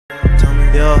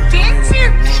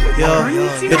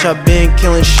Bitch, I been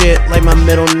killing shit like my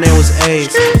middle name was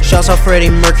AIDS. Shouts out Freddie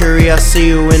Mercury, I see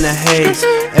you in the haze.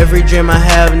 Every dream I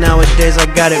have nowadays, I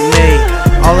got it made.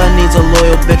 All I need's a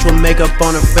loyal bitch with makeup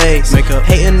on her face.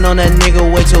 Hating on that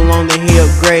nigga way too long, then he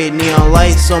upgrade. Neon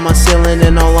lights on my ceiling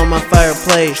and all on my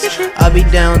fireplace. I be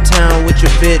downtown with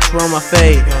your bitch, roll my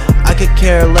fade. I could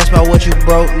care less about what you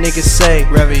broke niggas say.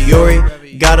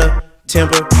 Ravioli, got a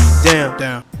temper,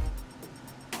 damn.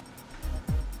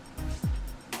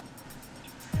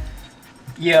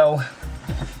 Yo,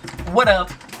 what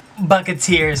up,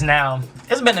 Bucketeers? Now,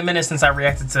 it's been a minute since I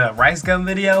reacted to a Rice Gum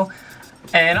video,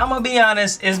 and I'm gonna be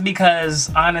honest, it's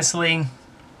because, honestly,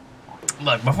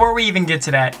 look, before we even get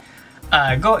to that,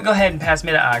 go ahead and pass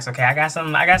me the aux, okay? I got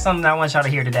something I want y'all to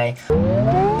hear today.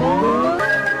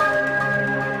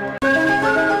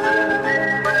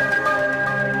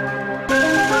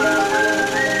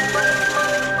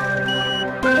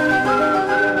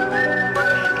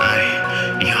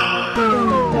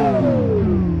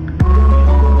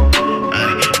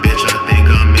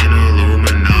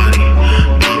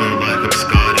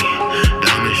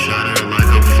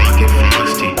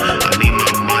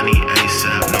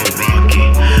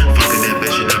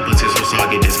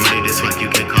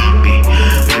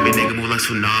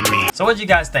 So what do you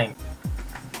guys think?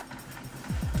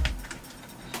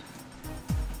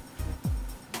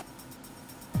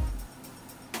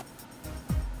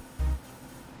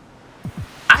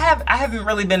 I haven't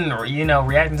really been, you know,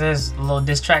 reacting to his little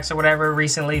diss tracks or whatever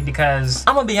recently because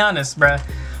I'm gonna be honest, bruh.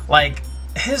 Like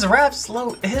his raps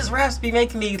be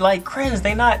making me like cringe.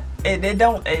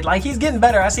 Like he's getting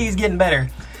better. I see he's getting better.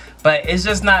 But it's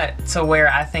just not to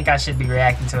where I think I should be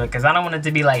reacting to it, because I don't want it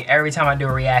to be like every time I do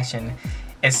a reaction,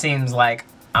 it seems like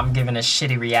I'm giving a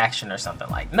shitty reaction or something.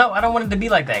 Like, no, I don't want it to be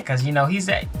like that, because, you know,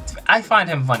 I find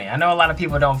him funny. I know a lot of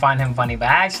people don't find him funny, but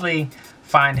I actually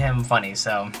find him funny.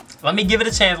 So let me give it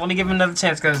a chance. Let me give him another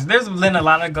chance, because there's been a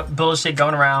lot of bullshit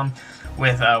going around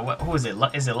with who is it?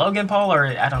 Is it Logan Paul, or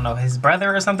I don't know, his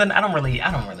brother or something? I don't really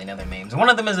know their names. One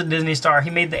of them is a Disney star. He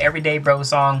made the Everyday Bro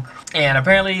song, and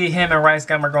apparently him and Rice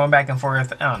Gum are going back and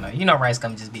forth. I don't know. You know, Rice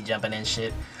Gum just be jumping in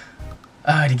shit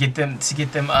to get them that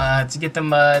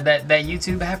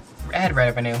YouTube ad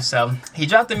revenue. So he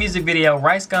dropped a music video,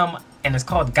 Rice Gum, and it's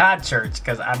called God Church,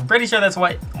 because I'm pretty sure that's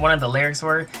what one of the lyrics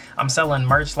were. I'm selling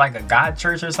merch like a God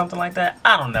church or something like that.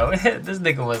 I don't know. This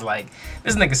nigga was like,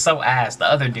 this nigga's so ass. The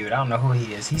other dude, I don't know who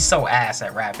he is. He's so ass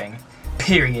at rapping,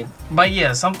 period. But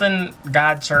yeah, something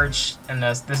God Church, and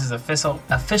this is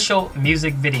official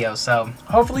music video. So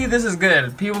hopefully this is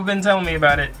good. People have been telling me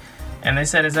about it, and they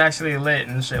said it's actually lit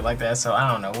and shit like that. So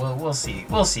I don't know. We'll see.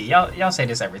 We'll see. Y'all say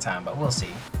this every time, but we'll see.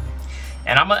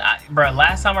 And bro,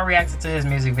 last time I reacted to his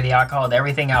music video, I called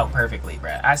everything out perfectly,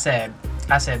 bro. I said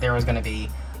there was gonna be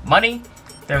money,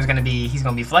 he's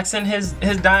gonna be flexing his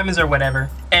diamonds or whatever,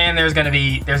 and there's gonna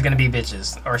be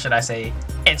bitches, or should I say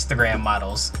Instagram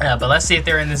models. But let's see if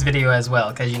they're in this video as well,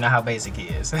 because you know how basic he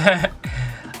is.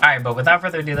 Alright, but without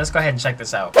further ado, let's go ahead and check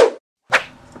this out.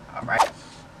 Alright.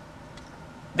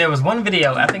 There was one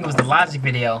video, I think it was the Logic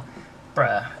video.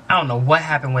 Bruh, I don't know what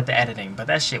happened with the editing, but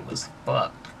that shit was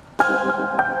fucked.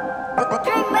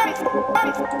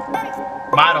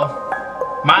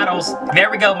 Models,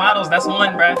 there we go, models, that's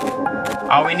one, bruh.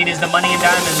 All we need is the money and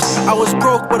diamonds. I was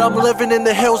broke, but I'm living in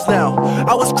the hills now.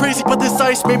 I was crazy, but this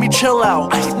ice made me chill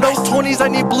out. No 20s, I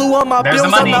need blue on my bills.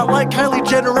 I'm not like Kylie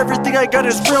Jenner, everything I got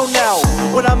is real now.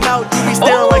 When I'm out, you be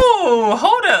staring like... Oh,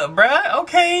 hold up, bruh.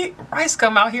 Okay, Rice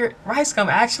Gum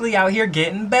actually out here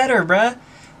getting better, bruh.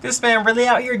 This man really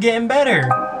out here getting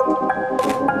better.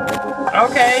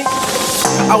 Okay.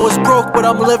 I was broke, but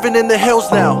I'm living in the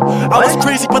hills now. I was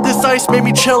crazy, but this ice made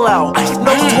me chill out.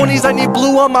 No 20s, I need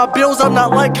blue on my bills. I'm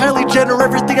not like Kylie Jenner,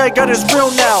 everything I got is real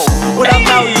now. When I'm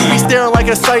out, you be staring like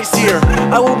a sightseer.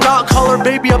 I will not call her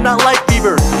baby, I'm not like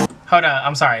Bieber. Hold on,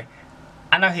 I'm sorry.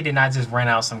 I know he did not just rent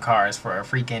out some cars for a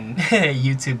freaking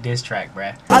YouTube diss track,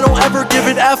 bruh. I don't ever give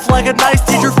an F like a nice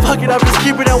teacher. Fuck it, I'm just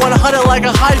keeping it 100 like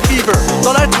a high fever.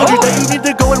 Thought I told you that you need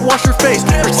to go and wash your face.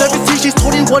 You're 17, she's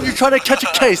 21, you're trying to catch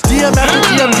a case. DM after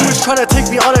DM, you was trying to take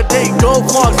me on a date. Go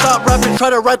vlog, stop rapping, try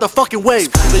to ride the fucking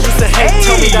wave. They used to hate,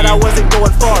 tell me that I wasn't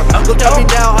going far. Look at me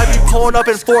now, I be pulling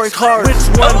up in foreign cars. Which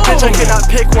one? Bitch, I cannot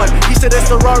pick one. He said it's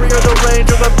the Rari or the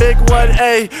Range or the big one.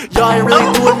 Ayy, y'all ain't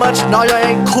really doing much, now y'all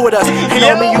ain't cool with us.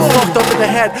 know me, you fucked up in the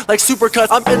head like supercuts.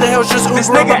 I'm in the hills just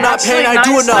Uber up, I'm not paying, I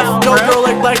do enough. No girl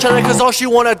like Black China, cause all she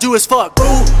wanna do is fuck.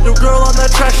 Ooh, new girl on the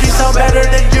track, she sound better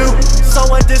than you.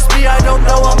 Someone diss me, I don't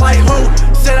know, I'm like who?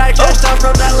 Said I cashed out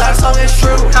from that last song, it's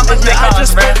true. And yeah, I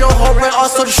just spent your whole rent on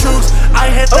some shoes. I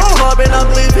hit the club and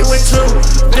I'm leaving with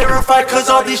 2. Verified cause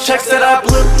all these checks that I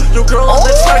blew. New girl on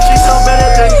the track, she sound better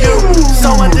than you.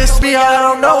 Someone diss me, I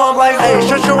don't know, I'm like, hey,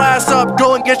 shut your ass up,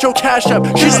 go and get your cash up.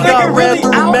 She just got ran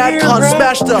through MadCon,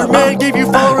 smashed up. Your man gave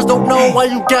you followers, don't know why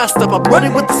you gassed up. I'm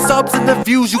running with the subs and the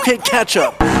views, you can't catch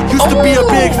up. Used to be a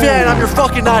big fan, I'm your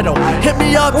fucking idol. Hit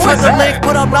me up, try the link,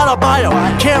 but I'm not a bio.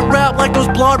 Can't rap like those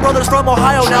blonde brothers from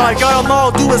Ohio. Now I got them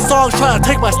all doing songs, trying to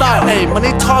take my style. Hey,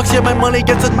 money talks, yeah, my money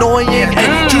gets annoying.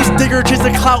 Hey, juice digger, chase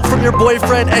the clout from your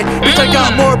boyfriend. Hey, bitch, I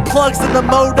got more plugs than the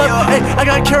modem. Hey, I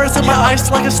got carrots in my ice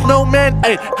like a snowman.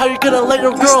 Hey, how you gonna let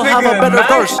your girl have a better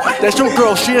verse? That's your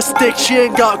girl, she a stick, she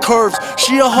ain't got curves.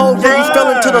 She a hoe, yeah, you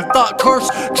fell into the thought curse.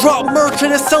 Drop merch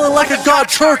and it's selling like a god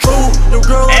church. Ooh, your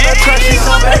girl on the track, she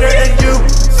sound better than you.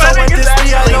 Someone diss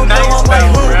me, I don't know, I'm like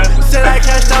who? Said I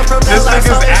cashed out from that last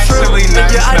song, it's true.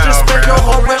 Yeah, I just spent your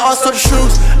whole rent on some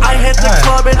shoes. I hit the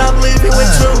club and I'm leaving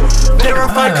with 2.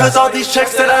 Verified cause all these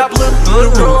checks that I blew. The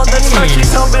girl on the track, she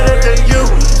sound better than you.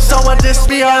 Someone diss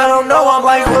me, I don't know, I'm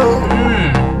like who?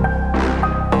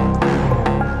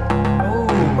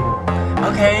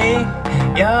 Okay,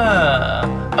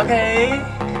 yeah, okay,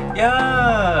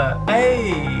 yeah,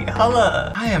 hey,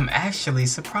 holla. I am actually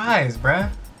surprised,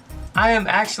 bruh. I am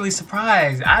actually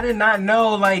surprised. I did not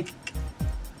know, like,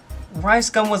 Rice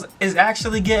Gum is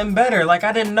actually getting better. Like,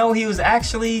 I didn't know he was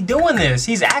actually doing this.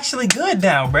 He's actually good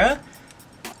now, bruh.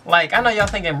 Like, I know y'all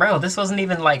thinking, bro, this wasn't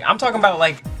even, like, I'm talking about,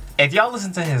 like, if y'all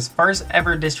listen to his first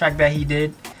ever diss track that he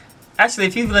did, actually,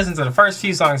 if you listen to the first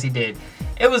few songs he did,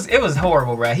 it was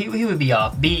horrible, bro. He would be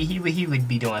off beat. He would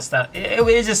be doing stuff.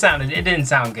 It just sounded, it didn't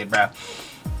sound good, bro.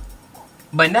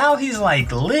 But now he's like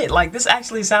lit. Like, this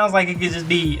actually sounds like it could just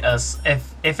be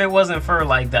if it wasn't for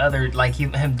like the other, like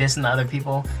him dissing the other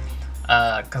people,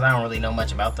 cause I don't really know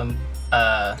much about them.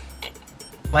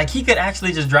 Like, he could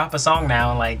actually just drop a song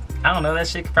now and, like, I don't know, that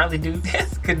shit could probably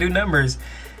could do numbers.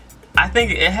 I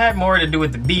think it had more to do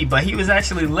with the beat, but he was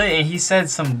actually lit and he said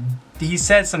some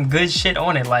good shit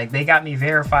on it. Like, they got me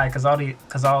verified cause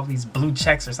all these blue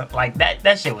checks or something. Like,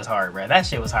 that shit was hard, bro. That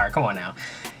shit was hard. Come on now.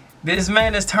 This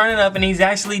man is turning up and he's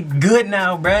actually good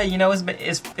now, bruh. You know,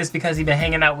 it's because he been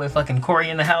hanging out with fucking Corey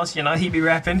in the house. You know, he be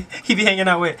rapping. He be hanging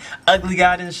out with Ugly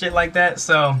God and shit like that.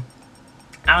 So,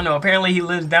 I don't know. Apparently, he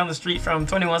lives down the street from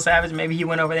 21 Savage. Maybe he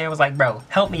went over there and was like, bro,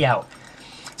 help me out.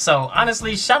 So,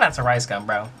 honestly, shout out to Rice Gum,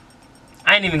 bro.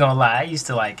 I ain't even gonna lie. I used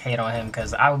to, like, hate on him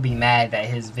because I would be mad that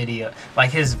his video, like,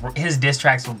 his diss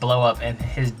tracks would blow up and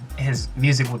his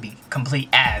music would be complete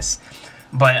ass.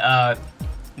 But,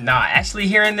 nah, actually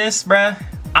hearing this, bruh,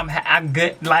 I'm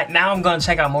good. Like, now I'm gonna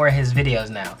check out more of his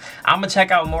videos now. I'm gonna check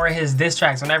out more of his diss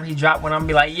tracks whenever he drop one. I'm gonna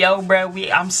be like, yo,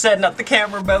 bruh, I'm setting up the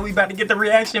camera, bro. We about to get the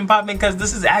reaction popping because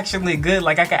this is actually good.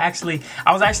 Like, I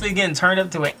was actually getting turned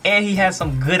up to it, and he had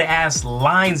some good ass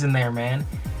lines in there, man.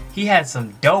 He had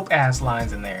some dope ass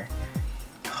lines in there.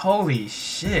 Holy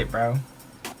shit, bro.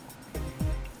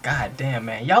 God damn,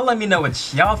 man. Y'all let me know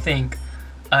what y'all think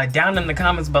down in the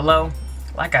comments below.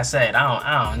 Like I said,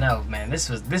 I don't know, man. This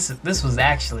was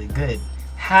actually good.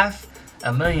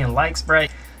 500,000 likes, bro.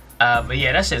 But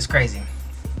yeah, that shit's crazy.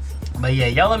 But yeah,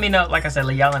 y'all let me know. Like I said,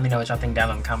 y'all let me know what y'all think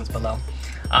down in the comments below.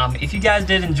 If you guys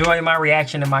did enjoy my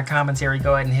reaction and my commentary,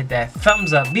 go ahead and hit that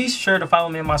thumbs up. Be sure to follow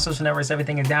me on my social networks.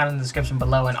 Everything is down in the description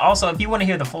below. And also, if you want to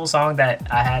hear the full song that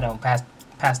I had on Pass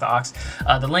the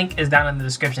Aux, the link is down in the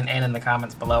description and in the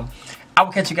comments below. I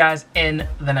will catch you guys in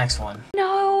the next one.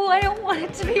 No, I don't want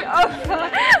it to be over.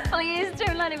 Please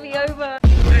don't let it be over.